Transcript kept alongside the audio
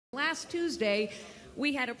Last Tuesday,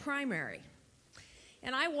 we had a primary.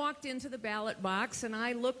 And I walked into the ballot box and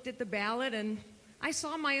I looked at the ballot and I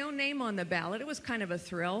saw my own name on the ballot. It was kind of a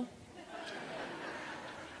thrill.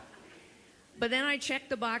 But then I checked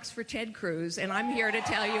the box for Ted Cruz, and I'm here to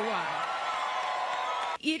tell you why.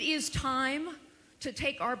 It is time to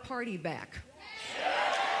take our party back.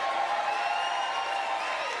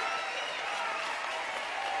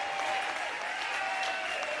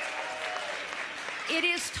 It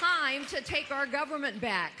is time to take our government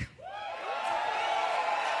back.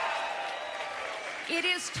 It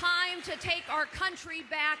is time to take our country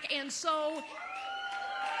back, and so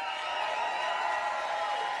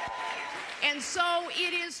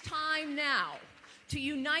it is time now to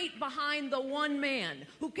unite behind the one man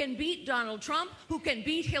who can beat Donald Trump, who can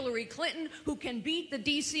beat Hillary Clinton, who can beat the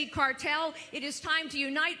D.C. cartel. It is time to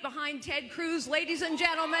unite behind Ted Cruz, ladies and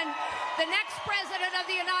gentlemen, the next president of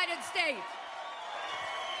the United States.